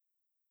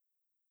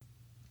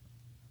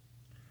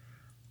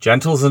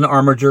Gentles and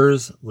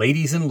armigers,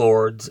 ladies and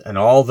lords, and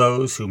all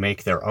those who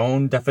make their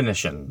own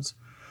definitions.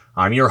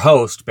 I'm your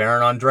host,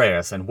 Baron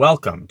Andreas, and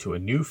welcome to a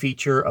new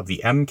feature of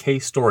the MK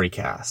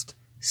Storycast,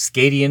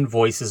 Scadian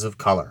Voices of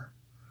Color.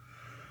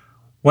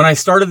 When I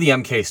started the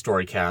MK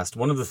Storycast,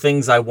 one of the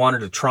things I wanted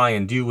to try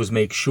and do was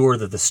make sure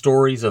that the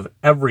stories of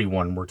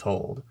everyone were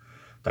told.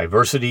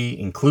 Diversity,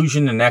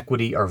 inclusion, and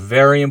equity are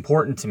very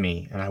important to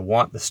me, and I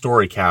want the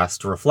Storycast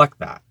to reflect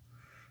that.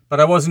 But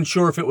I wasn't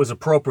sure if it was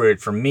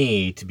appropriate for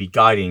me to be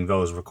guiding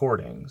those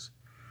recordings.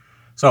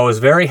 So I was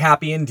very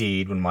happy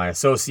indeed when my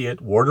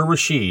associate, Warder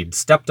Rashid,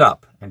 stepped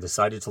up and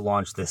decided to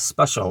launch this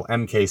special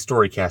MK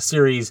Storycast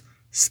series,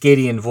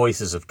 Scadian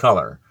Voices of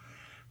Color.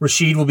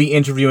 Rashid will be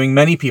interviewing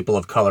many people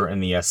of color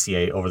in the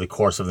SCA over the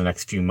course of the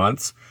next few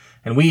months,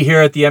 and we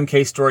here at the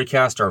MK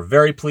Storycast are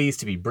very pleased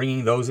to be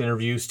bringing those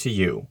interviews to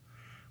you.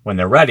 When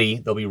they're ready,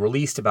 they'll be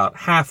released about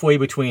halfway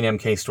between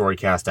MK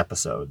Storycast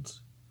episodes.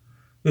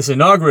 This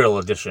inaugural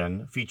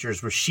edition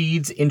features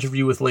Rashid's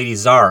interview with Lady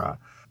Zara,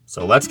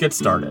 so let's get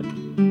started.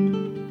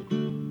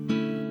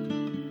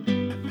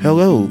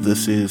 Hello,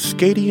 this is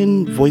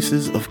Scadian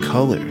Voices of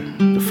Color.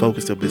 The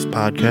focus of this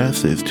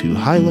podcast is to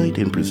highlight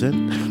and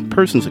present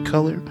persons of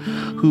color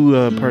who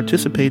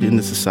participate in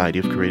the Society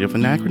of Creative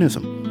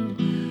Anachronism.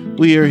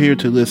 We are here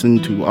to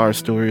listen to our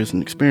stories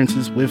and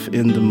experiences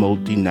within the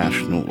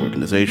multinational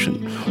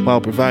organization,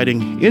 while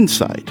providing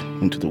insight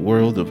into the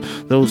world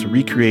of those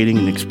recreating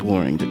and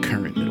exploring the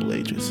current Middle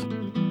Ages.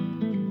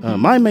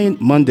 My main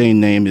mundane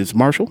name is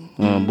Marshall.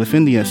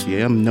 Within the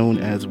SCA, I'm known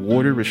as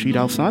Warder Rashid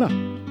Al-Sana.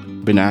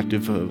 Been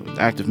active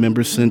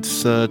member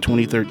since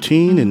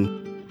 2013,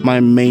 and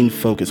my main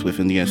focus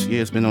within the SCA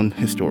has been on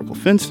historical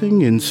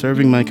fencing and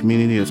serving my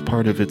community as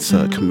part of its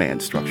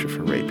command structure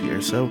for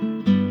Rapier. So,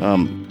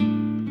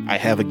 I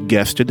have a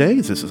guest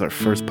today. This is our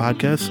first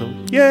podcast, so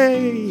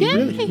yay!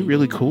 Really,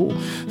 really cool.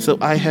 So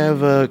I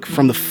have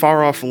from the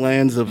far-off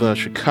lands of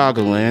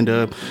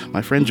Chicagoland,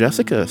 my friend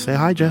Jessica. Say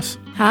hi, Jess.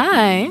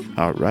 Hi.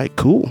 All right,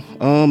 cool.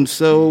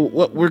 So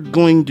what we're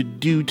going to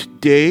do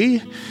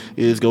today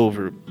is go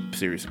over a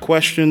series of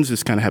questions,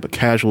 just kind of have a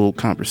casual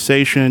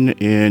conversation,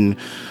 and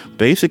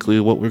basically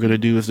what we're going to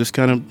do is just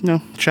kind of,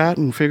 chat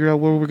and figure out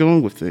where we're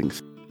going with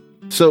things.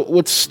 So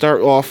let's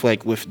start off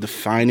with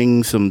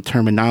defining some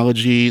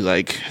terminology,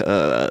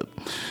 a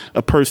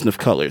person of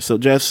color. So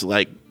Jess,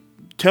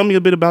 tell me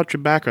a bit about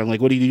your background.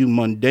 What do you do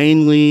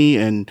mundanely,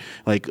 and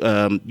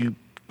you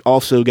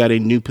also got a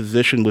new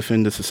position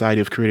within the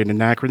Society of Creative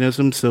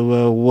Anachronism.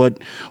 So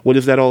what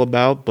is that all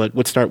about? But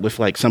let's start with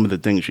some of the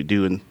things you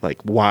do and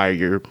why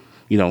you're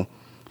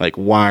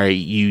why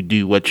you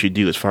do what you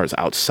do as far as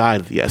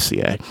outside of the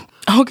SCA.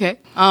 Okay.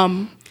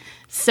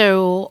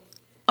 So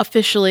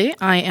officially,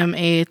 I am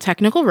a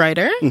technical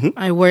writer. Mm-hmm.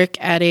 I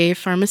work at a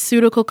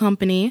pharmaceutical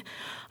company,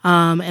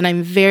 and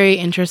I'm very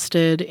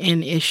interested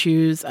in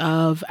issues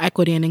of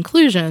equity and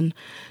inclusion.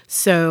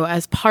 So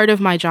as part of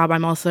my job,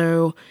 I'm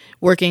also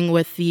working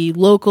with the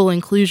local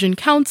inclusion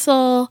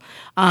council,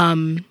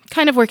 kind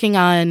of working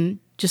on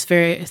just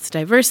various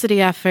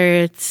diversity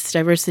efforts,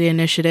 diversity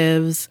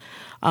initiatives,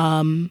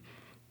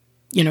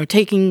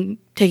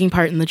 taking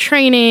part in the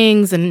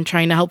trainings and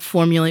trying to help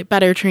formulate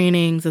better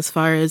trainings as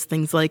far as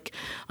things like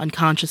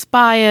unconscious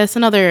bias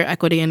and other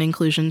equity and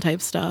inclusion type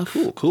stuff.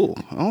 Cool.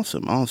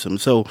 Awesome.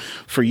 So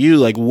for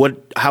you,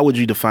 how would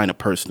you define a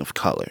person of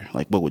color?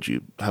 How would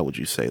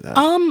you say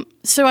that?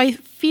 So I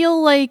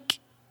feel like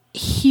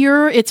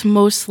here it's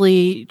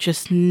mostly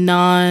just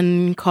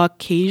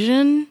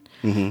non-Caucasian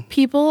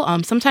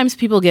people. Sometimes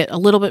people get a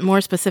little bit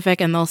more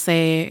specific and they'll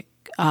say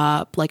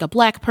a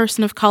black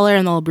person of color,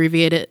 and they'll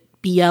abbreviate it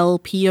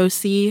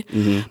BLPOC.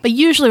 Mm-hmm. But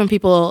usually when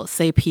people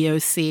say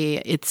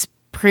POC, it's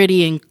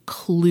pretty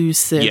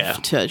inclusive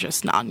to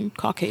just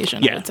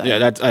non-Caucasian. Yeah,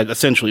 that's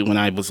essentially when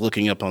I was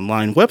looking up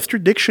online. Webster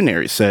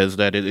Dictionary says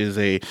that it is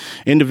a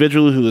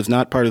individual who is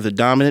not part of the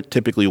dominant,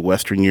 typically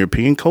Western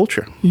European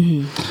culture.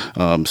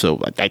 Mm-hmm. So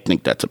I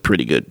think that's a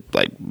pretty good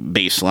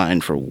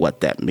baseline for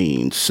what that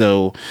means.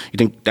 So you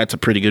think that's a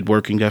pretty good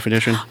working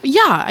definition?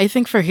 Yeah, I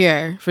think for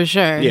here, for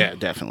sure. Yeah,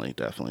 definitely.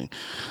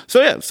 So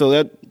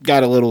that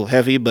got a little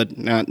heavy, but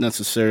not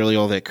necessarily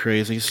all that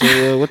crazy.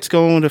 So let's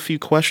go on with a few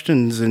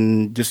questions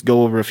and just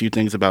go over a few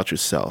things about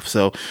yourself.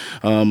 So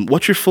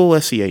what's your full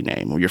SCA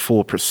name, or your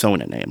full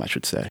persona name, I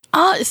should say?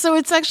 So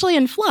it's actually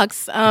in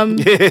flux.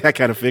 I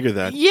kind of figured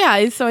that.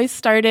 Yeah, so I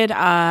started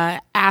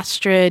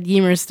Astrid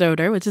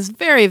Ymersdotter, which is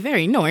very,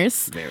 very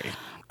Norse. Very.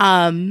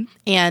 And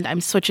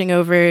I'm switching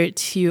over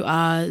to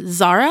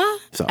Zara,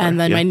 and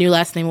then my new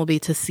last name will be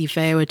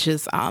Tasife, which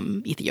is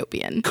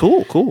Ethiopian.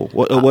 Cool.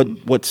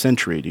 What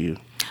century do you?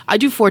 I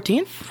do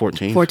 14th.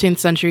 14th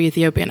century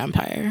Ethiopian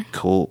Empire.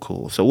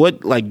 Cool. So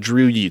what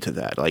drew you to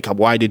that?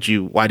 Why did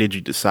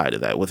you decide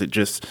that? Was it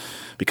just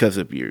because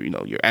of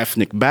your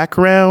ethnic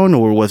background,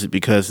 or was it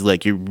because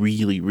you're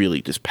really,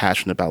 really just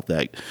passionate about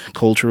that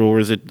culture, or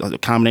is it a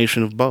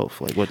combination of both?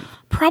 What?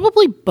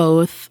 Probably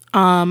both.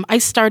 I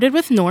started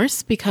with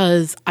Norse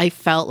because I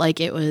felt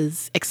like it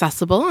was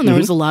accessible and there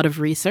was a lot of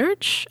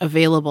research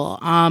available.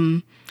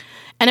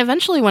 And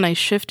eventually when I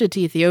shifted to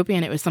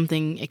Ethiopian, it was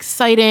something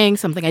exciting,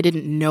 something I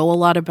didn't know a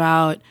lot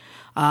about.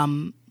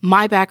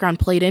 My background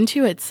played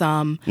into it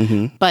some,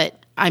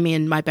 but I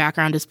mean, my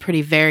background is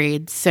pretty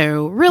varied.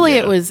 So really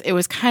it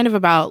was kind of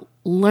about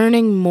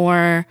learning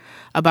more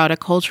about a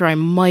culture I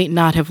might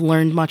not have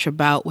learned much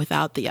about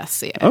without the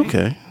SCA.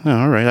 Okay.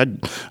 All right.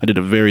 I did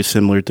a very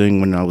similar thing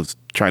when I was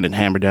trying to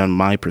hammer down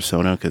my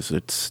persona, because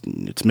it's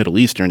Middle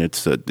Eastern.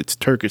 It's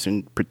Turkish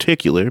in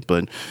particular,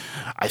 but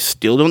I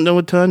still don't know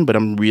a ton, but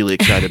I'm really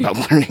excited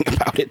about learning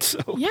about it. So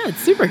yeah, it's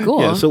super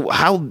cool. Yeah. So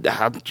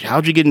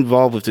how'd you get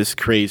involved with this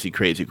crazy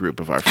group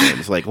of our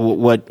friends? Like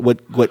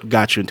what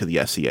got you into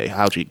the SCA?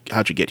 How'd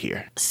you get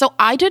here? So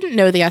I didn't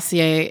know the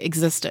SCA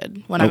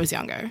existed when I was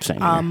younger.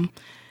 Same here.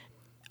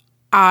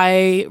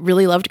 I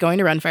really loved going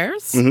to Ren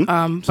fairs,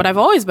 but I've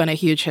always been a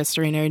huge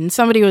history nerd. And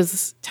somebody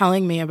was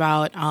telling me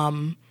about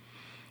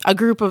a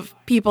group of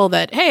people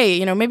that, hey,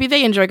 you know, maybe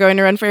they enjoy going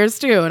to Ren fairs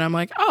too. And I'm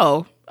like,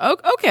 oh,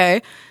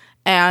 okay.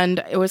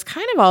 And it was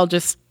kind of all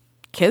just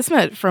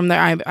kismet from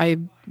there. I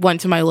went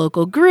to my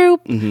local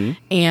group,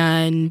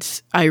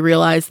 and I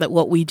realized that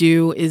what we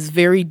do is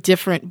very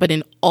different, but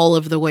in all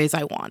of the ways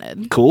I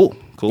wanted. Cool.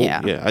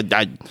 Yeah.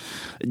 I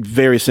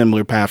very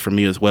similar path for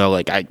me as well.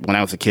 Like when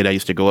I was a kid, I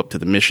used to go up to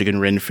the Michigan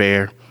Ren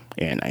Fair,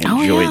 and I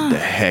enjoyed the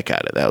heck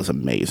out of that. It was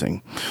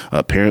amazing.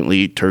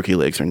 Apparently, turkey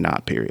legs are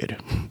not, period.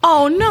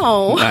 Oh,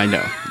 no. I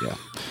know, yeah.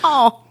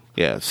 Oh.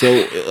 Yeah,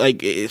 so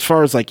like as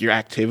far as like your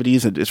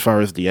activities and as far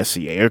as the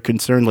SCA are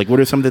concerned, like what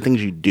are some of the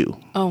things you do?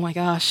 Oh, my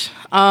gosh.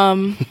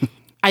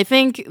 I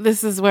think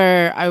this is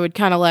where I would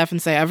kind of laugh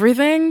and say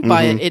everything,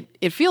 but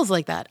it feels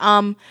like that.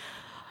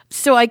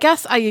 So I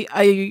guess I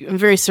am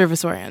very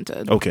service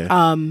oriented. Okay.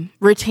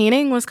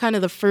 Retaining was kind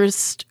of the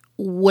first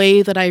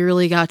way that I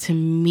really got to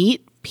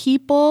meet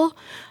people.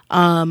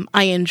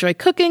 I enjoy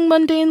cooking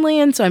mundanely,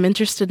 and so I'm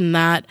interested in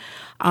that.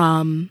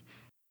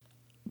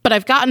 But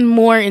I've gotten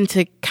more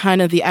into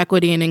kind of the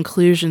equity and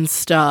inclusion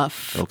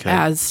stuff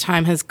as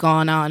time has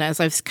gone on, as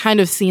I've kind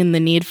of seen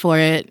the need for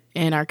it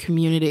in our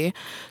community.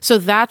 So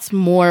that's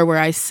more where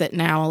I sit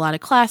now, a lot of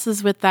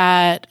classes with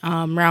that,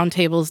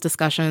 roundtables,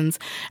 discussions.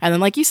 And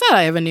then, like you said,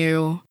 I have a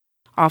new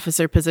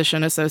officer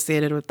position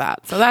associated with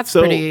that. So that's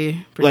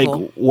pretty like,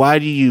 cool. Why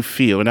do you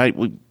feel,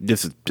 and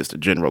this is just a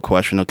general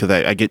question, because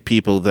I get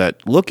people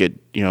that look at,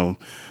 you know,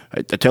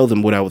 I tell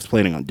them what I was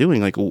planning on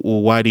doing. Like, well,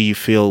 why do you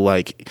feel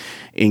like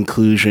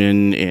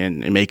inclusion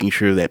and making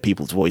sure that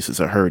people's voices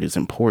are heard is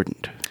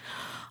important?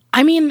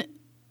 I mean,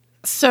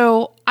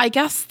 so I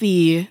guess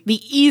the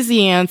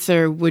easy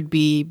answer would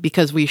be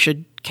because we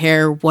should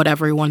care what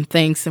everyone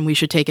thinks and we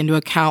should take into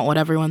account what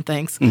everyone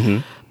thinks.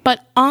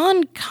 But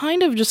on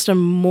kind of just a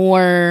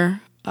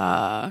more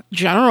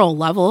general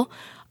level,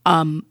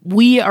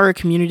 we are a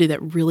community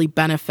that really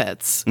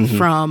benefits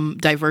from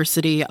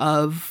diversity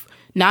of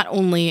not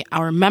only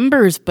our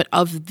members, but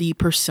of the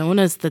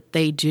personas that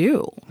they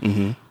do.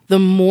 The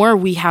more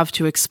we have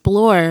to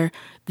explore,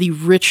 the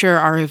richer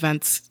our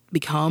events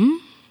become.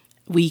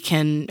 We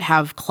can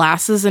have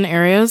classes in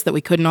areas that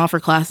we couldn't offer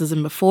classes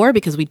in before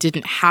because we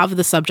didn't have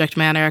the subject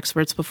matter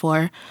experts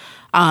before.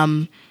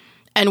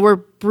 And we're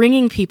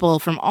bringing people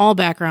from all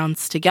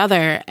backgrounds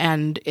together,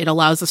 and it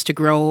allows us to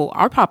grow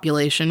our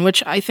population,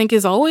 which I think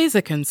is always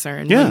a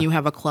concern when you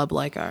have a club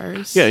like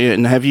ours. Yeah.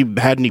 And have you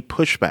had any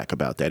pushback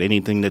about that?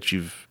 Anything that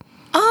you've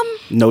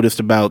noticed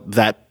about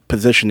that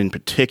position in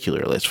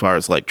particular, as far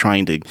as like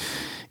trying to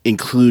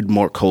include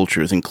more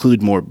cultures,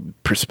 include more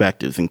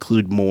perspectives,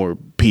 include more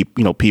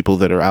people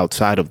that are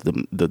outside of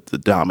the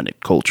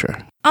dominant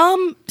culture?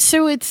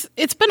 So it's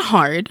been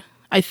hard.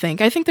 I think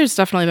there's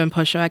definitely been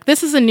pushback.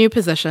 This is a new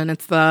position.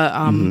 It's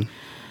the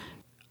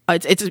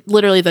it's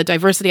literally the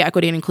Diversity,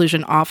 Equity, and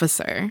Inclusion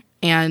Officer,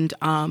 and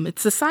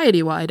it's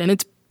society wide, and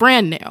it's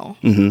brand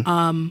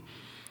new.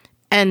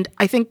 And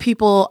I think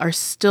people are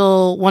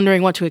still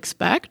wondering what to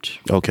expect.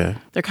 Okay,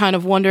 they're kind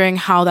of wondering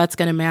how that's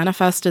going to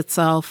manifest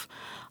itself.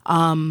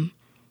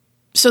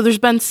 So there's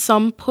been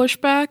some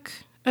pushback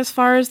as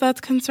far as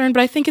that's concerned, but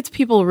I think it's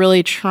people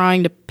really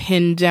trying to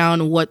pin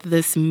down what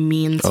this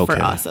means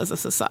for us as a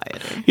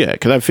society. Yeah,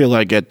 because I feel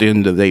like at the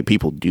end of the day,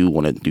 people do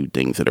want to do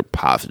things that are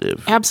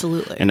positive.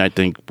 Absolutely. And I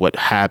think what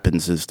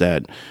happens is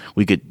that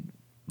we get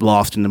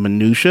lost in the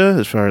minutia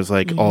as far as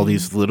like all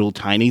these little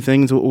tiny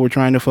things that we're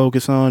trying to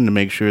focus on to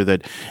make sure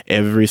that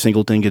every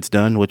single thing gets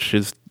done,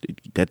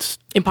 that's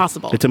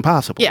impossible. It's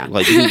impossible. Yeah.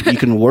 Like you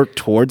can work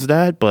towards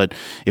that, but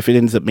if it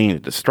ends up being a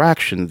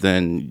distraction,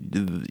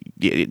 then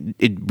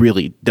it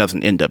really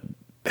doesn't end up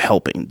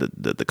helping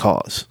the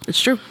cause.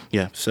 It's true.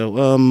 Yeah.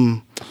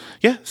 So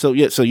So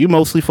you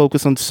mostly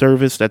focus on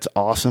service. That's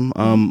awesome.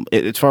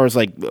 As far as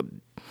like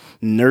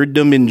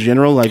nerddom in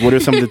general, like what are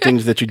some of the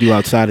things that you do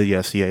outside of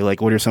the SCA?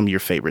 Like what are some of your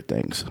favorite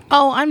things?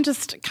 Oh, I'm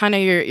just kind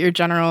of your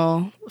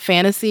general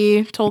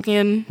fantasy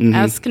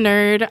Tolkien-esque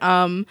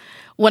nerd.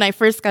 When I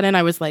first got in,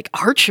 I was like,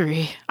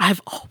 archery.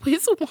 I've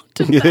always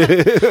wanted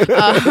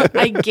that.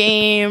 I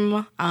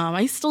game.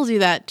 I still do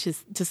that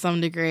to some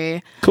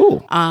degree.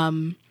 Cool. I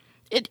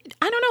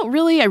don't know,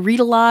 really. I read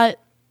a lot.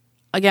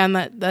 Again,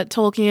 that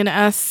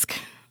Tolkien-esque.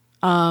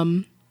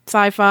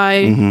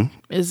 sci-fi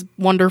is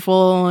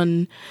wonderful,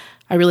 and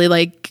I really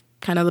like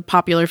kind of the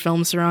popular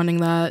films surrounding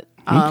that.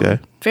 Okay.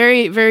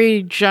 Very,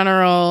 very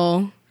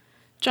general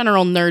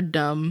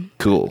nerddom.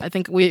 Cool. I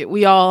think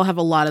we all have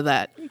a lot of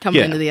that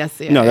coming into the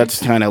SCA. No,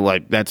 that's kind of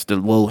like, that's the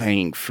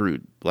low-hanging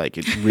fruit. Like,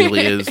 it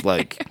really is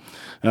like,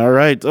 all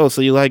right, oh,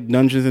 so you like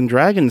Dungeons and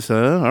Dragons,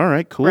 huh? All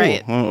right, cool.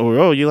 Right. Or,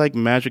 oh, you like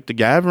Magic the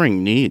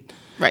Gathering, neat.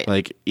 Right.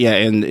 Like, yeah,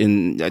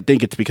 and I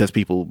think it's because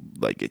people,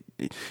 like,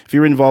 if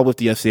you're involved with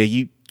the SCA,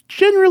 you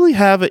generally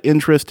have an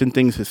interest in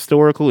things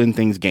historical and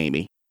things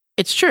gamey.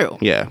 It's true.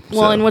 Yeah.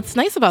 Well, and what's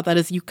nice about that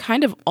is you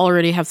kind of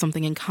already have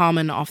something in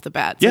common off the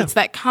bat. So it's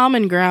that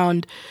common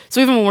ground. So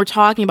even when we're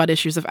talking about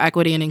issues of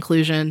equity and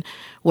inclusion,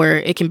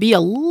 where it can be a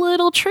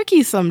little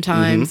tricky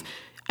sometimes,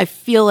 I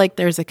feel like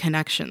there's a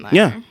connection there.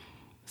 Yeah.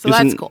 So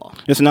that's cool.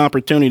 It's an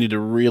opportunity to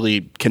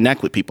really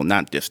connect with people,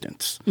 not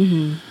distance.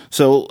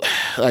 So,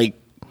 like,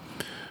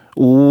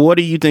 what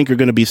do you think are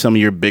going to be some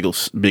of your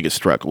biggest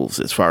struggles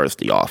as far as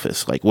the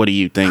office? Like, what do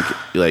you think,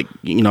 like,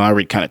 I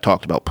already kind of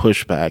talked about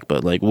pushback,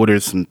 but, like, what are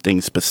some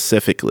things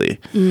specifically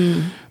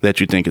that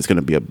you think is going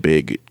to be a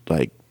big,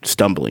 like,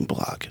 stumbling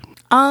block?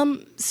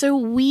 So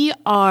we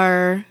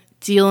are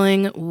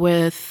dealing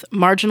with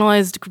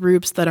marginalized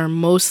groups that are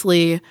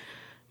mostly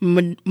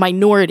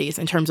minorities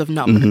in terms of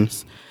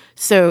numbers.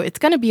 So it's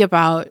going to be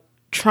about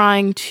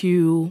trying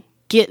to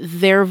get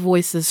their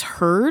voices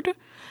heard.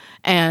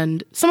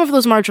 And some of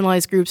those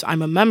marginalized groups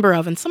I'm a member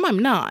of and some I'm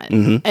not.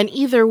 And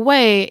either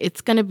way, it's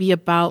going to be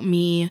about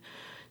me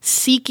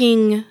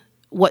seeking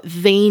what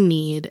they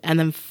need and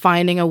then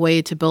finding a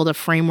way to build a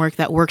framework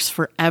that works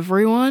for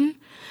everyone.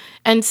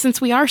 And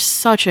since we are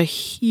such a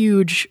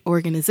huge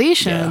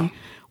organization,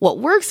 what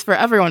works for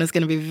everyone is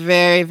going to be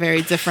very,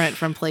 very different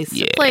from place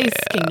to place,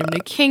 kingdom to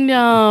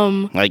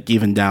kingdom. Like,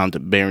 even down to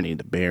barony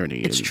to barony.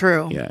 It's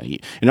true. Yeah.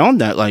 And on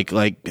that, like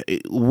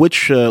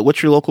what's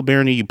your local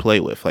barony you play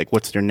with? Like,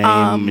 what's their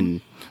name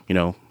and,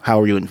 how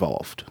are you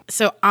involved?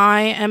 So I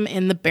am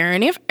in the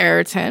Barony of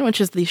Ayrton, which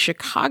is the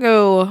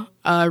Chicago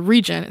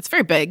region. It's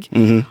very big.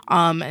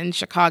 And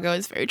Chicago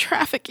is very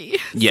trafficky.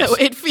 Yes. So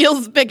it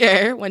feels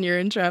bigger when you're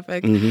in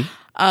traffic.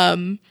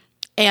 And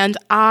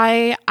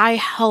I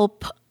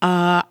help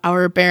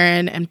our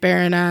Baron and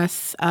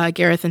Baroness,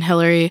 Gareth and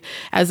Hillary,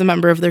 as a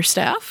member of their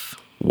staff.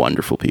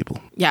 Wonderful people.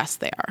 Yes,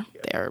 they are.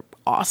 They are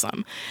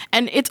awesome.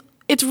 And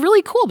it's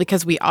really cool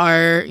because we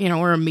are,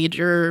 we're a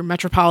major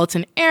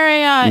metropolitan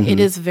area. It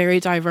is very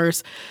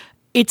diverse.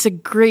 It's a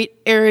great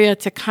area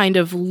to kind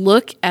of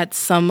look at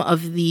some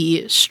of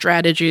the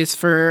strategies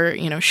for,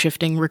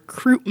 shifting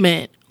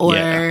recruitment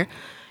or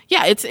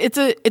it's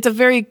a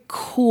very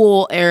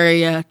cool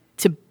area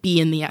to be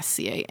in the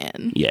SCA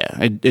in. Yeah,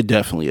 it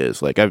definitely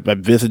is. Like, I've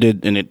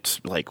visited, and it's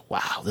like,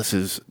 wow, this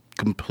is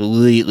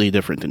completely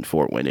different than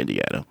Fort Wayne,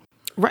 Indiana.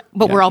 Right,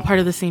 but we're all part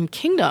of the same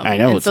kingdom. I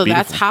know, and it's so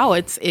beautiful. that's how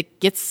it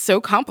gets so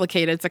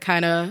complicated to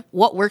kind of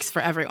what works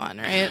for everyone,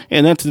 right?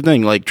 And that's the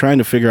thing, like, trying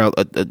to figure out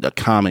a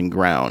common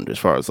ground as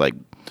far as, like,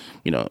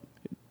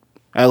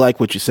 I like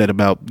what you said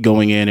about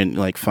going in and,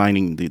 like,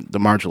 finding the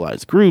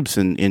marginalized groups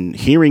and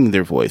hearing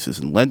their voices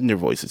and letting their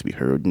voices be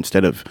heard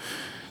instead of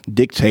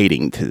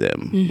dictating to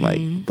them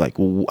like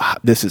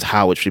this is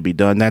how it should be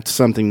done. That's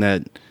something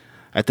that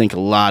I think a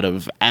lot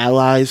of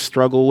allies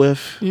struggle with.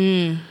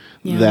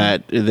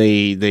 That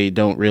they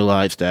don't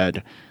realize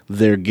that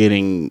they're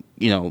getting,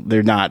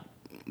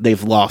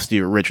 they've lost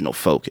the original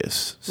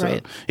focus. So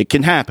it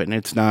can happen.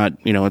 It's not,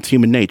 it's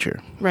human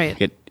nature.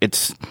 Right.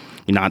 It's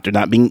they're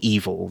not being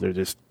evil. They're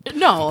just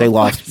they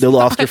lost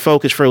their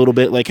focus for a little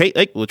bit. Like, hey,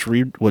 let's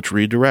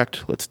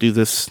redirect. Let's do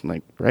this,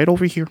 like, right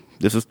over here.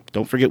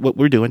 Don't forget what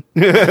we're doing.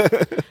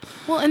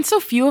 Well, and so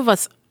few of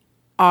us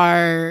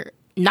are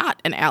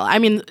not an ally. I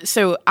mean,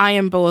 so I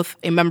am both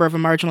a member of a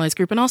marginalized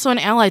group and also an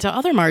ally to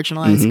other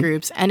marginalized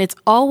groups. And it's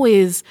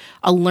always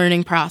a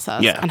learning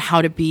process on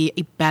how to be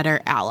a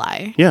better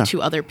ally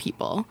to other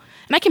people.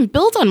 And I can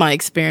build on my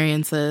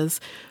experiences,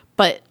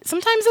 but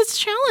sometimes it's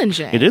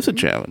challenging. It is a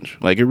challenge.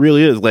 Like, it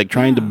really is. Like,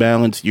 trying to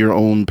balance your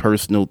own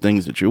personal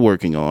things that you're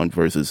working on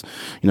versus,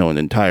 an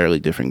entirely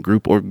different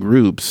group or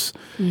groups.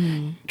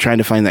 Trying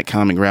to find that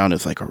common ground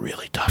is, like, a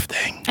really tough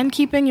thing. And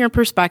keeping your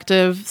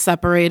perspective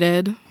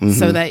separated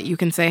so that you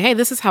can say, hey,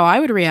 this is how I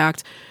would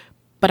react,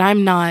 but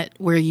I'm not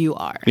where you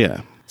are.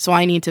 Yeah. So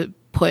I need to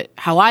put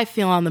how I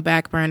feel on the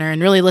back burner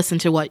and really listen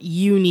to what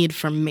you need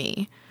from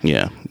me.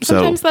 Yeah.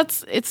 Sometimes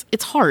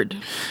it's hard.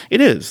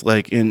 It is.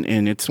 Like, and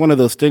it's one of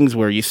those things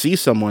where you see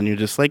someone, you're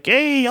just like,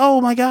 hey,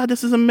 oh my God,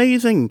 this is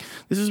amazing.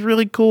 This is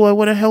really cool. I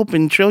want to help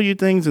and show you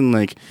things. And,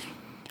 like,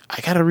 I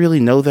got to really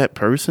know that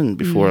person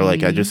before,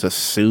 like, I just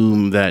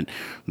assume that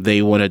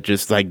they want to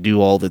just, like,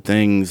 do all the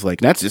things. Like,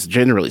 that's just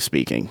generally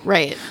speaking.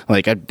 Right.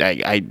 Like,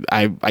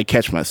 I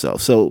catch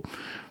myself. So,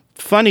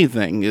 funny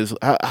thing is,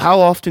 how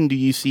often do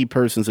you see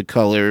persons of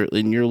color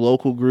in your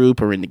local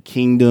group or in the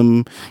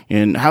kingdom,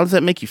 and how does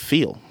that make you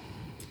feel?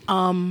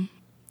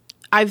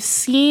 I've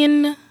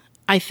seen,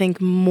 I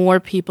think, more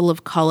people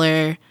of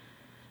color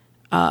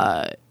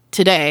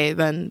today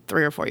than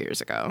 3 or 4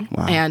 years ago.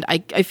 Wow. And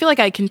I feel like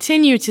I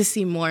continue to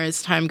see more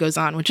as time goes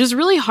on, which is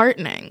really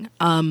heartening.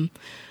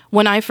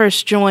 When I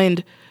first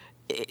joined,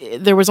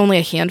 there was only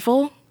a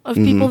handful of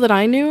people that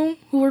I knew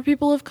who were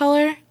people of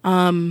color.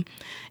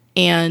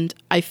 And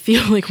I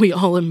feel like we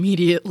all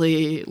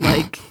immediately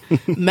like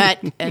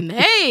met and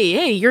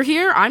hey, you're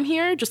here, I'm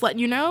here, just letting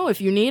you know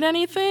if you need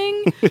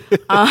anything.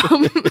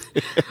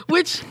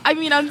 Which I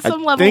mean, on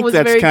some level was very cool.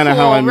 I think that's kind of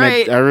how I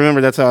right? met. I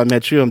remember that's how I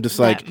met you. I'm just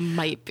like, that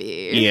might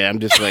be. Yeah, I'm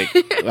just like,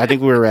 I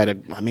think we were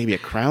at maybe a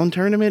crown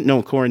tournament,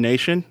 no,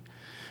 coronation,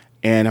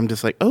 and I'm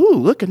just like, oh,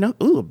 look, a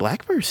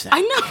black person.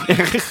 I know.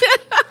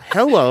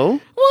 Hello.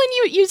 Well,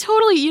 and you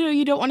totally,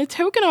 you don't want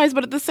to tokenize,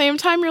 but at the same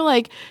time, you're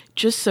like,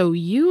 just so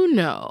you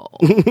know,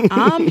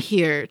 I'm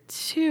here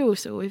too.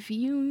 So if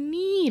you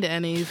need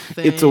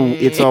anything,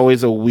 it's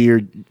always a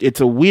weird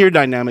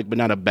dynamic, but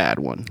not a bad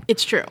one.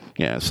 It's true.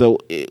 Yeah. So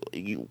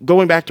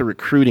going back to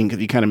recruiting,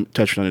 because you kind of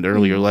touched on it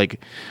earlier, like,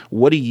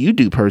 what do you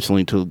do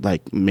personally to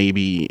like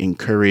maybe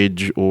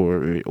encourage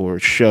or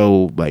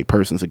show like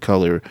persons of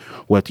color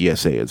what the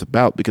SA is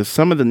about? Because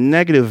some of the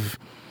negative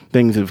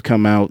things that have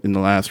come out in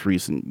the last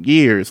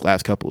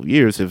couple of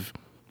years have,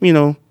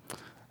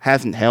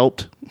 hasn't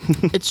helped.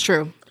 It's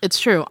true.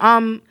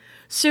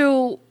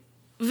 So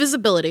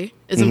visibility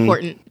is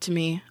important to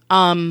me.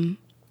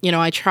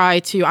 I try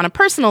to, on a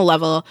personal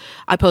level,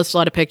 I post a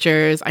lot of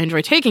pictures. I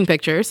enjoy taking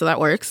pictures, so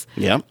that works.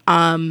 Yeah.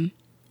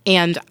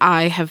 And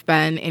I have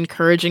been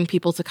encouraging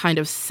people to kind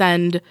of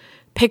send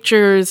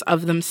pictures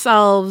of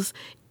themselves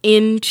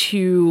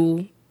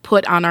into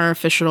put on our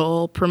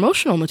official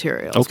promotional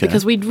materials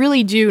because we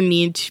really do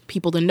need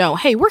people to know,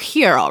 hey, we're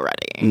here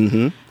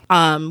already.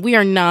 We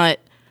are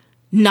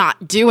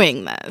not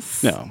doing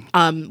this. No.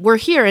 We're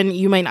here and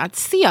you might not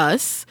see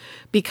us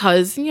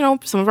because,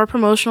 some of our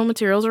promotional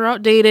materials are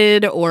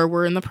outdated or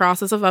we're in the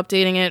process of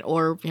updating it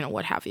or,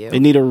 what have you. They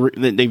need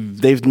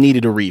they've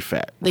needed a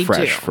refresh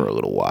do. for a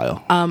little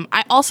while.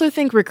 I also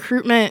think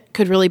recruitment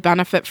could really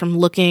benefit from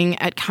looking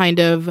at kind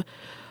of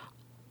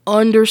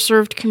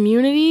underserved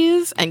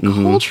communities and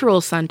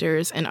cultural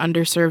centers in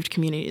underserved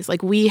communities.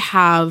 Like we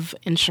have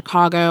in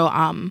Chicago,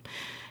 an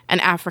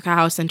Africa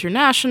House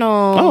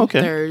International. Oh, okay.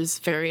 There's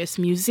various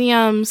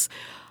museums.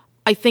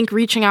 I think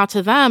reaching out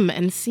to them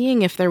and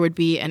seeing if there would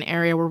be an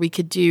area where we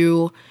could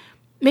do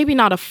maybe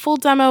not a full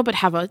demo, but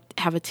have a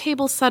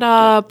table set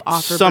up,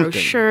 offer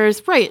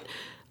brochures. Right.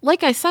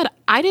 Like I said,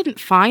 I didn't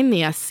find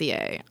the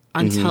SCA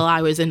until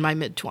I was in my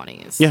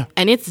mid-20s. Yeah.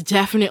 And it's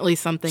definitely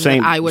something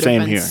that I would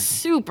have been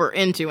super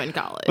into in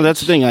college. Well, that's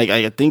the thing.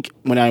 I think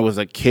when I was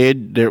a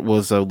kid, there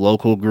was a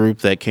local group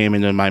that came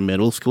into my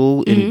middle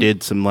school and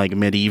did some like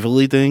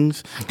medievally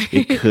things.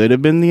 It could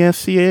have been the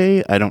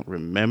SCA. I don't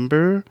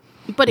remember.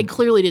 But it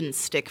clearly didn't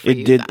stick for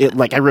you.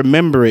 I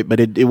remember it, but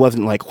it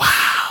wasn't like,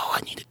 wow,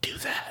 I need to do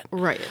that.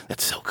 Right.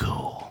 That's so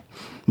cool.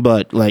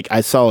 But like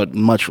I saw it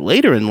much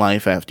later in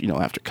life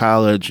after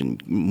college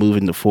and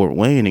moving to Fort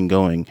Wayne and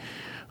going,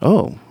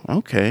 oh,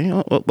 okay.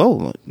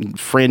 Oh,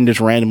 friend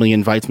just randomly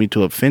invites me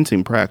to a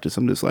fencing practice.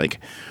 I'm just like,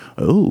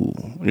 oh,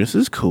 this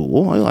is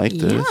cool. I like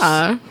this.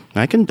 Yeah.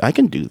 I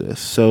can do this.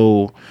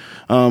 So,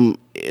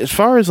 as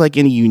far as like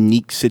any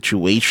unique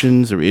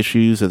situations or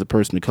issues as a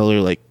person of color,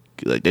 like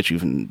that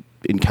you've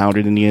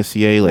encountered in the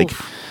SCA,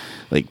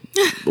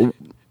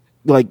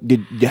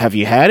 have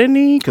you had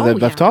any?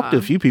 Because I've talked to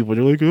a few people.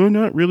 They're like, oh,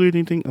 not really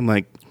anything. I'm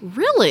like,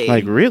 really?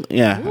 Like, really?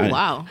 Yeah. Ooh,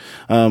 wow.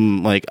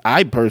 Like,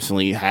 I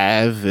personally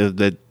have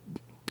that.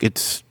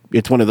 It's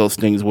one of those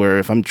things where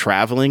if I'm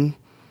traveling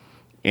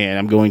and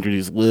I'm going through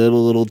these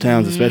little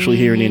towns, especially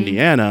here in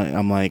Indiana,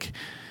 I'm like,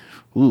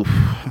 oof.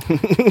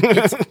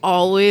 It's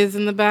always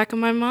in the back of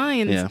my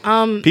mind. Yeah.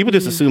 People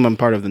just assume I'm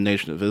part of the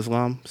Nation of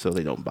Islam, so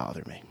they don't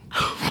bother me.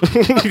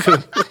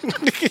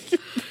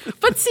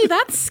 But see,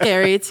 that's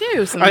scary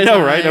too. Sometimes. I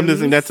know, right? I'm just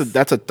saying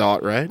that's a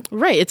thought, right?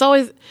 Right. It's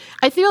always.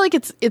 I feel like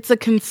it's a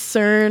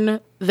concern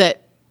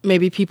that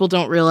maybe people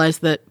don't realize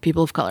that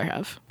people of color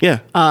have. Yeah.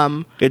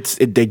 Because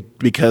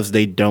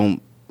they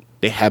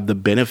have the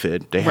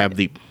benefit, they have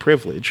the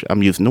privilege.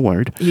 I'm using the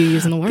word. You're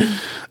using the word.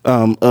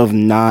 Of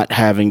not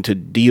having to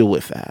deal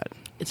with that.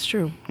 It's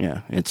true.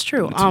 Yeah, it's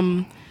true.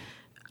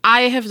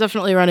 I have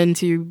definitely run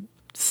into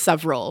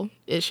several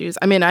issues.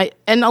 I mean,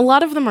 and a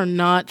lot of them are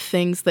not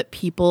things that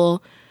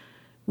people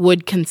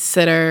would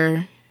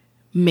consider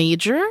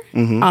major.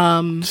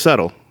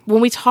 Subtle.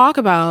 When we talk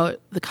about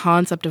the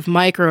concept of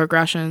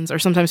microaggressions, or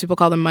sometimes people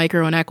call them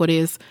micro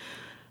inequities,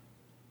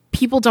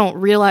 people don't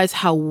realize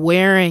how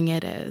wearing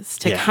it is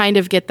to kind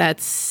of get that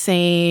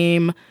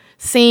same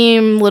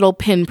little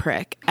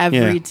pinprick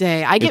every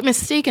day. I get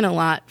mistaken a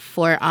lot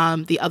for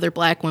the other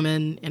black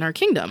women in our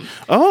kingdom.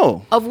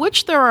 Oh. Of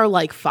which there are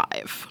like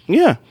 5.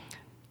 Yeah.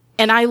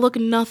 And I look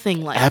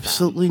nothing like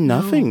Absolutely them.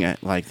 nothing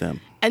like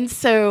them. And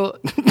so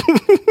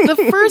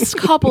the first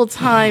couple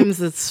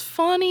times it's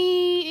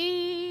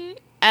funny,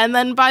 and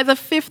then by the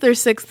 5th or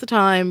 6th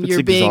time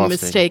you're being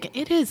mistaken.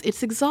 It is.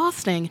 It's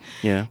exhausting.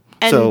 Yeah.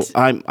 And so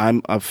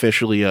I'm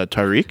officially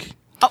Tariq.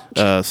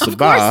 Sabah. Of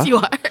course you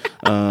are.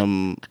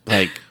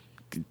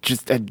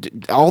 just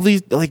all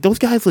these, like, those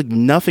guys look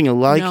nothing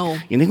alike, No.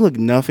 and they look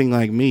nothing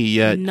like me.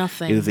 Yet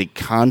Nothing. it is a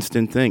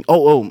constant thing.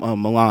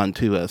 Milan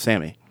too,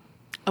 Sammy.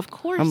 Of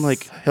course. I'm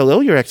like, hello,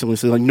 Your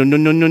Excellency. Like, no,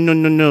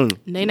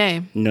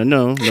 nay.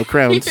 no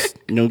crowns,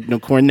 no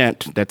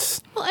cornet.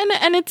 That's Well,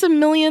 and it's a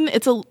million.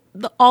 It's all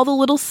the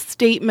little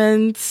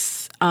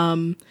statements.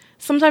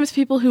 Sometimes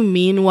people who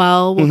mean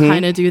well will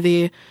kind of do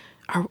the,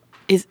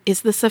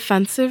 is this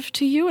offensive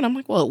to you? And I'm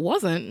like, well, it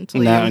wasn't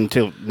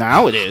until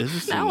now it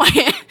is. Now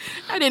I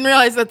didn't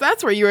realize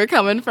that's where you were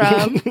coming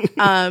from.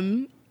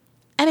 And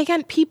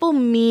again,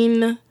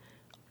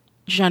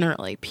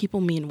 generally,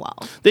 people mean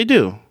well. They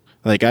do.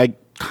 Like, I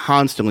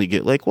constantly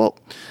get like, well,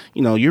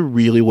 you're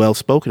really well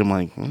spoken. I'm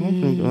like,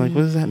 like,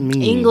 what does that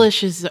mean?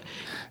 English is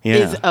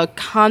a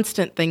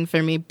constant thing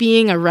for me.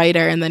 Being a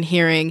writer and then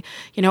hearing,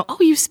 oh,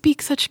 you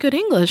speak such good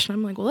English. And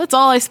I'm like, well, that's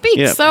all I speak.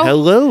 Yeah. So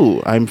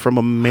Hello, I'm from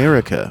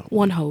America.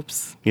 one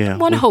hopes. Yeah.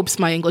 One hopes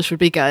my English would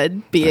be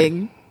good,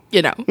 being,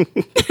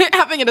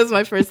 having it as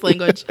my first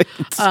language.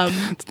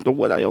 It's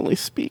what I only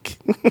speak.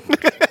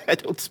 I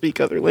don't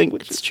speak other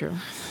languages. It's true.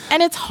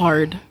 And it's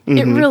hard.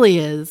 It really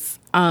is.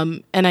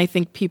 And I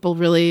think people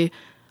really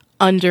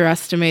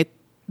underestimate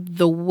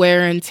the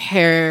wear and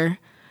tear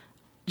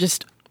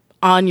just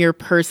on your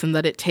person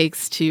that it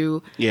takes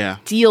to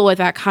deal with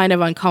that kind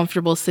of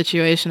uncomfortable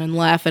situation and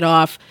laugh it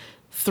off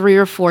 3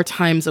 or 4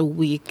 times a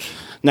week.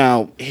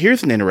 Now,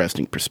 here's an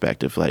interesting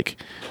perspective. Like,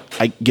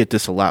 I get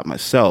this a lot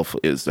myself,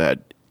 is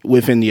that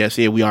within the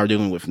SEA, we are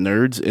dealing with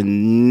nerds,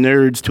 and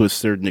nerds to a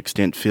certain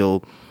extent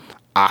feel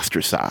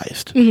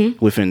ostracized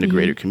within the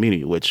greater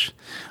community, which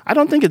I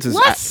don't think it's as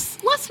less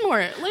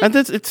more. Like,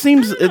 it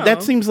seems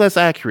that seems less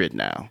accurate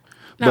now.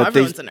 No,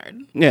 everyone's a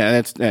nerd. Yeah,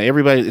 that's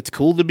everybody. It's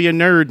cool to be a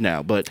nerd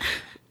now, but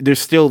there's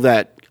still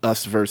that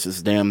us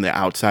versus them, the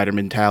outsider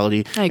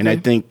mentality. And I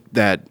think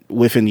that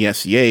within the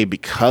SEA,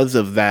 because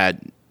of that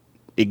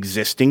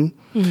existing,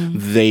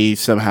 they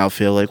somehow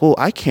feel like, well,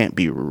 I can't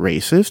be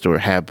racist or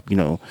have,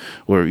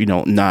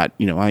 not,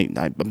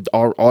 I'm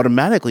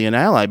automatically an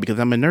ally because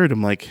I'm a nerd.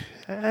 I'm like,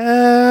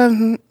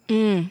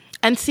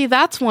 And see,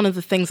 that's one of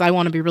the things I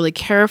want to be really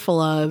careful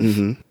of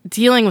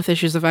dealing with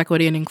issues of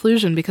equity and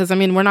inclusion, because,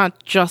 we're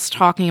not just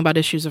talking about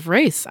issues of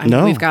race.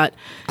 We've got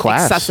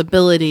class,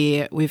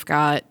 accessibility, we've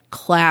got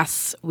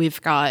class,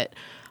 we've got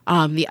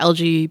the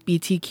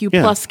LGBTQ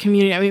plus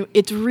community.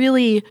 It's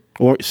really...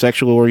 Or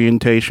sexual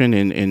orientation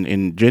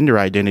and gender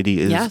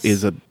identity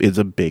is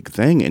a big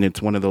thing, and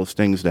it's one of those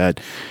things that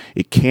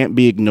it can't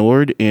be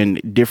ignored. In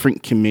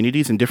different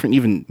communities and different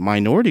even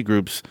minority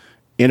groups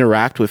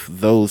interact with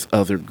those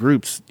other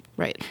groups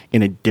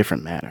in a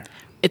different manner.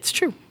 It's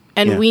true,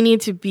 and we need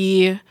to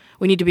be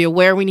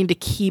aware. We need to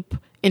keep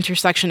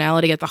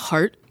intersectionality at the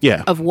heart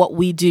of what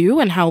we do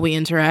and how we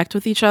interact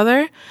with each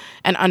other,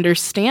 and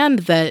understand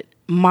that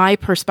my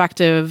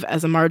perspective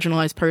as a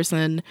marginalized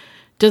person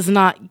does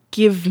not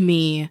give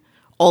me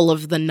all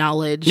of the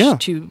knowledge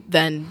to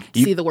then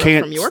see the world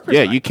from your perspective.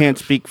 Yeah, you can't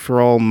speak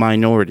for all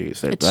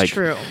minorities. It's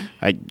true.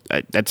 I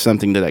that's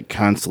something that I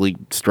constantly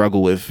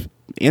struggle with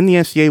in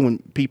the SEA when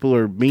people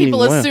are meaning people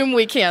well. assume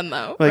we can,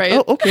 though, like, right?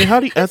 Oh, okay. How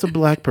do you, as a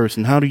black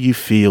person, how do you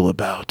feel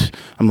about?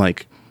 I'm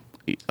like,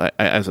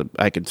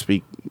 I can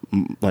speak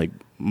like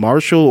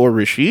Marshall or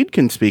Rashid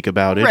can speak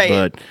about it,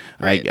 but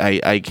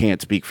I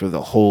can't speak for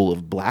the whole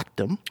of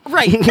blackdom.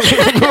 Right.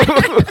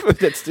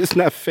 That's just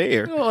not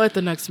fair. Well, at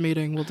the next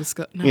meeting, we'll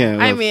discuss. No. Yeah,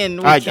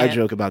 well, I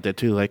joke about that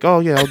too. Like, oh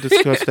yeah, I'll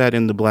discuss that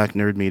in the Black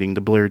Nerd meeting,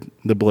 the blurred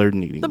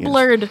meeting. The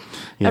blurred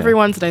every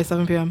Wednesday,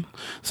 7 p.m.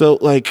 So,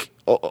 like,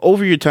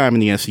 over your time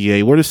in the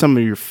SEA, what are some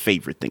of your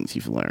favorite things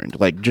you've learned,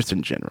 like just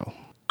in general?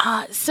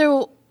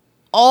 So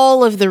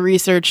all of the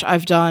research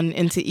I've done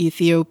into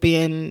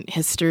Ethiopian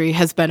history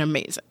has been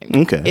amazing.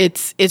 Okay.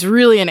 It's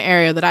really an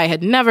area that I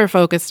had never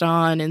focused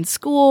on in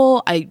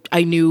school.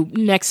 I knew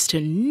next to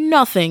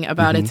nothing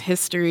about its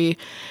history.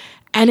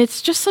 And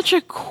it's just such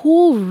a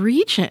cool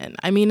region.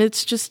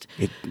 It's just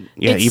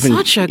even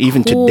such a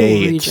even cool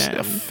today region. It's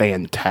a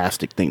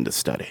fantastic thing to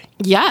study.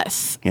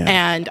 Yes. Yeah.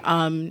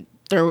 And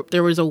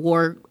there was a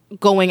war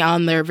going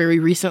on there very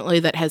recently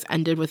that has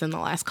ended within the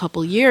last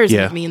couple years.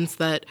 Yeah. It means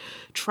that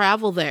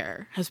travel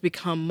there has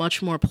become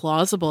much more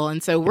plausible.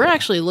 And so we're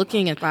actually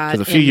looking at that.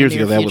 Because a few years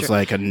ago, that was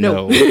like a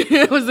no.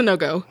 It was a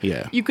no-go.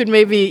 Yeah. You could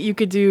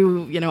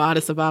do,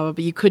 Addis Ababa,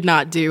 but you could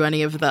not do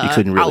any of the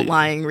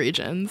outlying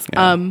regions.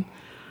 Yeah.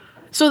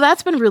 So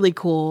that's been really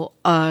cool.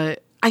 I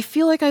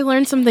feel like I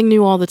learned something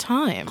new all the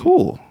time.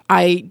 Cool.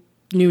 I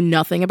knew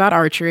nothing about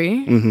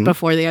archery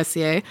before the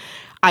SCA.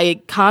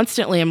 I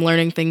constantly am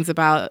learning things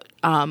about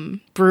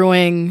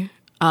brewing,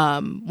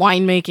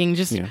 winemaking,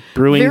 just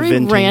brewing, very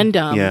venting.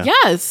 random. Yeah.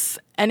 Yes.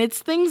 And it's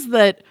things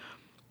that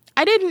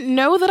I didn't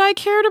know that I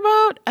cared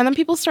about. And then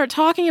people start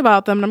talking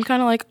about them and I'm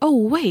kind of like, oh,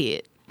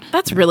 wait,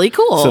 that's really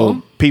cool.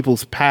 So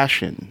people's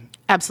passion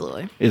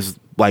Absolutely. is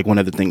like one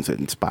of the things that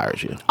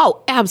inspires you.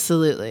 Oh,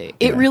 absolutely.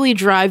 It really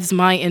drives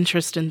my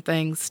interest in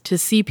things to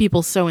see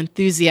people so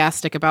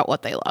enthusiastic about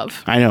what they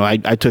love. I know. I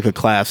took a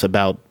class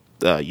about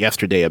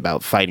yesterday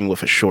about fighting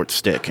with a short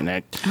stick, and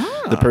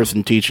the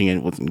person teaching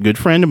it was a good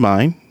friend of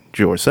mine,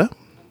 Jorsa.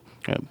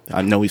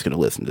 I know he's going to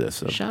listen to this.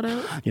 So. Shout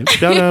out. Yeah,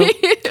 shout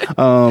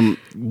out.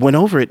 Went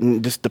over it,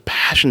 and just the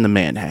passion the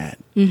man had.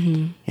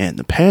 Mm-hmm. And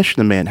the passion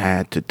the man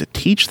had to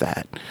teach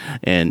that.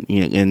 And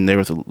and there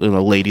was a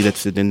lady that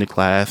sitting in the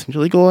class, and she's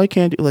like, "Oh, I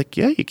can't do." Like,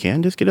 yeah, you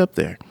can. Just get up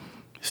there.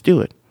 Just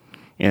do it.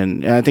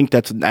 And I think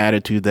that's an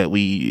attitude that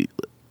we,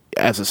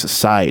 as a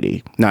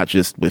society, not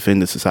just within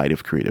the Society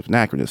of Creative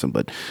Anachronism,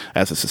 but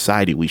as a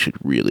society, we should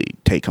really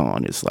take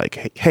on. Is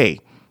like, hey,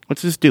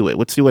 let's just do it.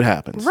 Let's see what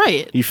happens.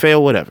 Right. You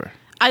fail, whatever.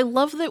 I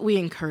love that we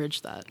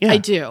encourage that. Yeah. I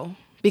do.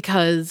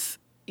 Because,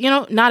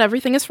 not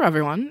everything is for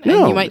everyone. No,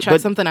 and you might try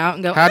something out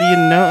and go, how do you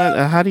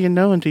know? How do you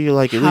know until you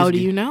like it? How do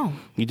you know?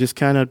 You just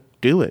kind of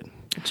do it.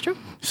 It's true.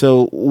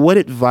 So what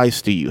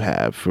advice do you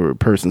have for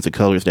persons of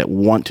colors that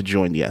want to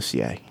join the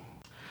SCA?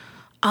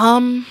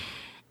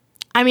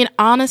 I mean,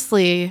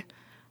 honestly,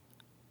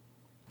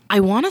 I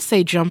want to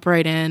say jump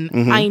right in.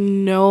 Mm-hmm. I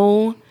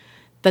know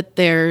that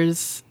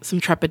there's some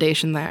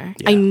trepidation there.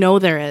 Yeah. I know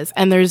there is.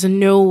 And there's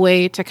no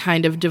way to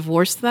kind of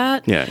divorce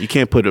that. Yeah, you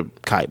can't put a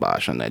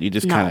kibosh on that. You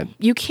just kind of...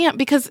 You can't,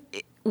 because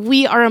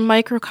we are a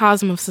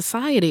microcosm of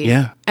society.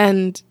 Yeah.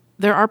 And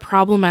there are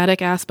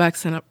problematic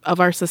aspects of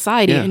our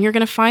society. Yeah. And you're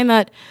going to find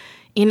that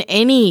in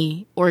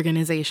any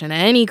organization,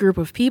 any group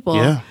of people.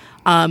 Yeah.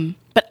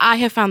 But I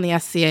have found the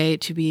SCA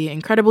to be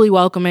incredibly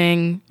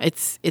welcoming.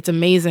 It's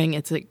amazing.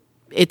 It's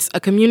a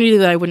community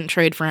that I wouldn't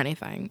trade for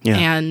anything. Yeah.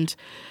 And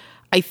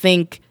I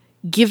think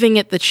giving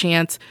it the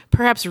chance,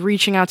 perhaps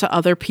reaching out to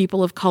other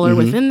people of color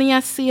within the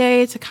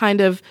SCA to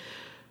kind of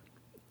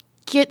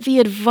get the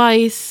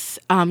advice,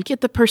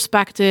 get the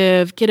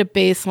perspective, get a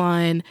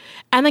baseline,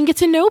 and then get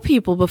to know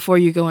people before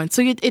you go in.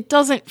 So it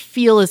doesn't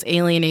feel as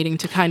alienating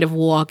to kind of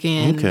walk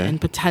in and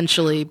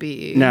potentially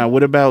be... Now,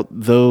 what about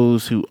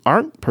those who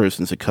aren't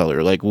persons of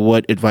color? Like,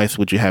 what advice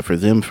would you have for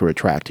them for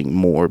attracting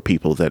more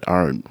people that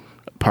aren't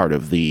part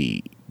of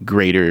the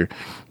greater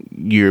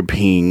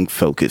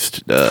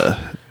European-focused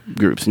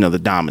groups, the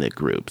dominant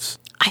groups?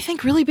 I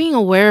think really being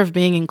aware of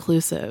being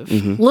inclusive.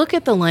 Look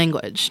at the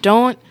language.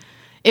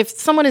 If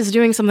someone is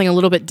doing something a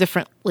little bit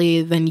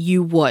differently than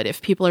you would,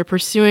 if people are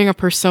pursuing a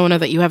persona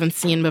that you haven't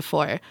seen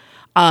before,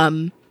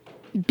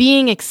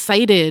 being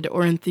excited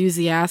or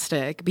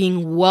enthusiastic,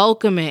 being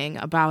welcoming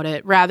about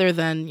it, rather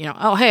than,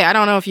 oh, hey, I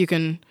don't know if you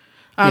can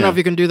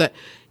do that.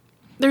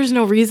 There's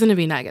no reason to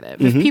be negative.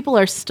 If people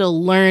are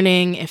still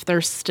learning, if they're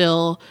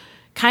still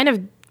kind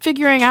of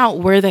figuring out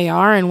where they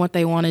are and what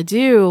they want to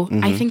do,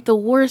 I think the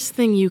worst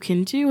thing you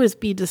can do is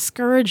be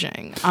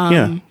discouraging.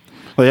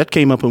 Well, that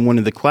came up in one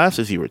of the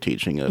classes you were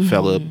teaching. A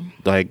fella,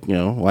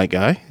 white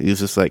guy, he was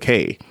just like,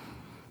 hey,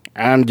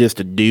 I'm just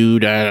a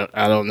dude. I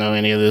don't know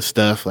any of this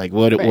stuff. Like,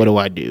 what do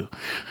I do?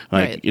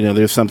 Like,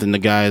 there's something the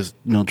guy's,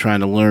 trying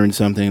to learn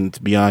something that's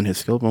beyond his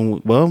scope.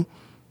 Well,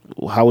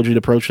 how would you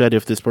approach that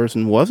if this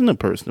person wasn't a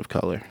person of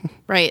color?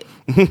 Right.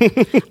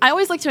 I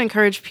always like to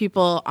encourage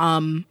people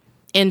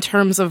in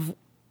terms of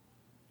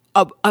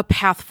a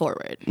path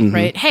forward,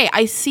 right? Hey,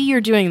 I see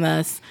you're doing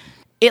this.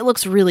 It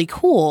looks really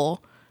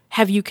cool.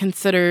 Have you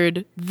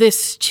considered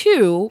this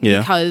too?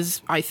 Yeah.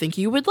 Because I think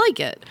you would like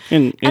it.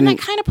 And that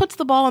kind of puts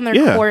the ball in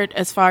their court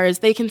as far as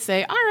they can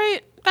say, all right,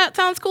 that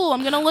sounds cool.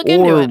 I'm going to look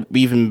into it. Or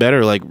even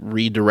better, like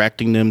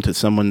redirecting them to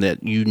someone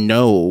that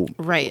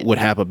would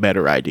have a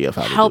better idea of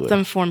how to do it. Help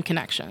them form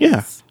connections.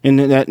 Yeah. And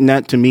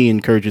that to me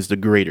encourages the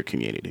greater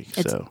community.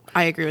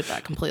 I agree with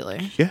that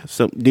completely. Yeah.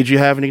 So did you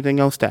have anything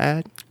else to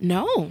add?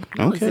 No.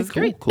 Okay, this is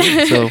great.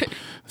 Cool.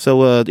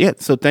 So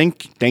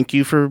thank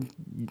you for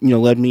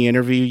letting me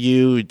interview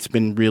you. It's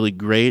been really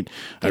great.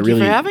 Thank you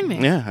for having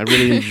me. Yeah, I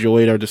really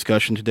enjoyed our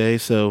discussion today.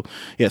 So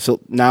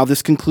now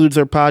this concludes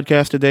our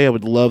podcast today. I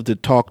would love to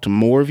talk to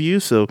more of you.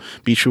 So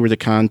be sure to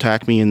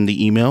contact me in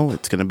the email.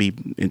 It's going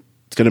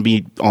to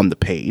be on the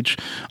page.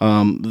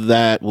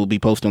 That will be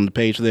posted on the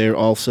page there.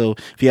 Also,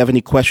 if you have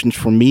any questions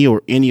for me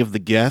or any of the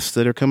guests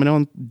that are coming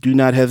on, do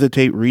not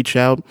hesitate. Reach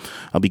out.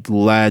 I'll be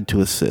glad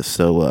to assist.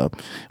 So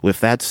with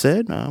that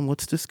said,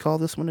 let's just call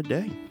this one a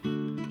day.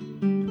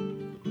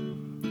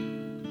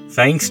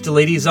 Thanks to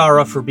Lady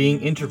Zara for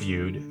being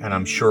interviewed, and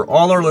I'm sure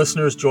all our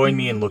listeners join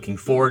me in looking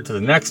forward to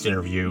the next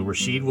interview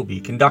Rashid will be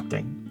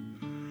conducting.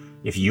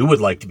 If you would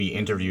like to be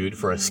interviewed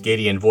for a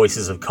Skadian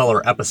Voices of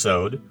Color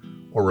episode,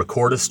 or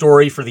record a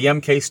story for the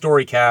MK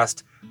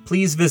Storycast,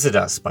 please visit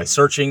us by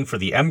searching for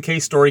the MK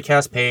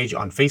Storycast page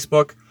on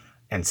Facebook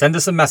and send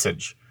us a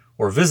message,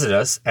 or visit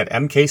us at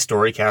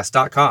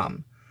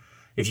mkstorycast.com.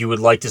 If you would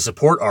like to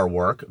support our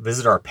work,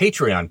 visit our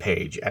Patreon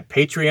page at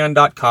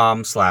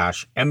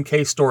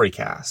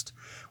patreon.com/mkstorycast,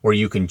 where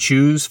you can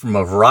choose from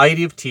a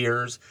variety of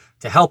tiers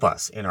to help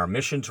us in our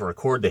mission to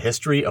record the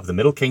history of the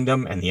Middle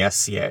Kingdom and the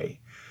SCA.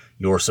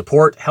 Your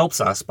support helps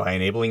us by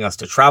enabling us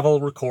to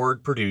travel,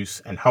 record, produce,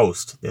 and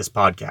host this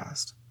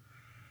podcast.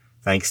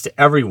 Thanks to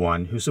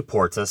everyone who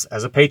supports us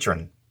as a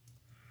patron.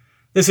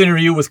 This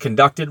interview was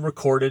conducted,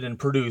 recorded, and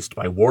produced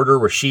by Warder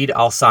Rashid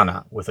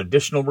Al-Sana, with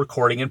additional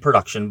recording and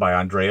production by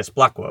Andreas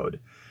Blackwood.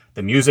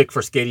 The music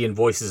for Skadian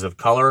Voices of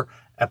Color,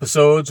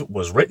 Episodes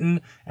was written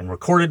and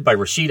recorded by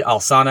Rashid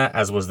Al-Sana,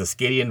 as was the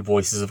Scadian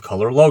Voices of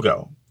Color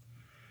logo.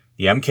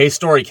 The MK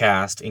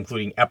Storycast,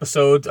 including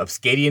episodes of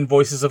Scadian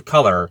Voices of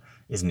Color,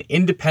 is an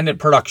independent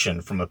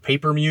production from A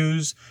Paper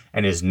Muse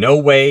and is no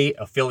way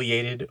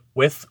affiliated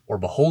with or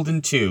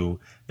beholden to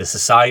the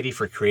Society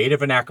for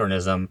Creative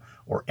Anachronism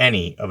or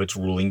any of its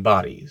ruling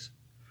bodies.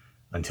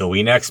 Until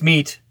we next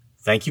meet,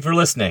 thank you for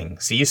listening.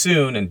 See you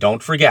soon, and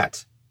don't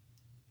forget,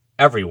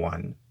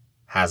 everyone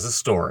has a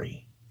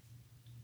story.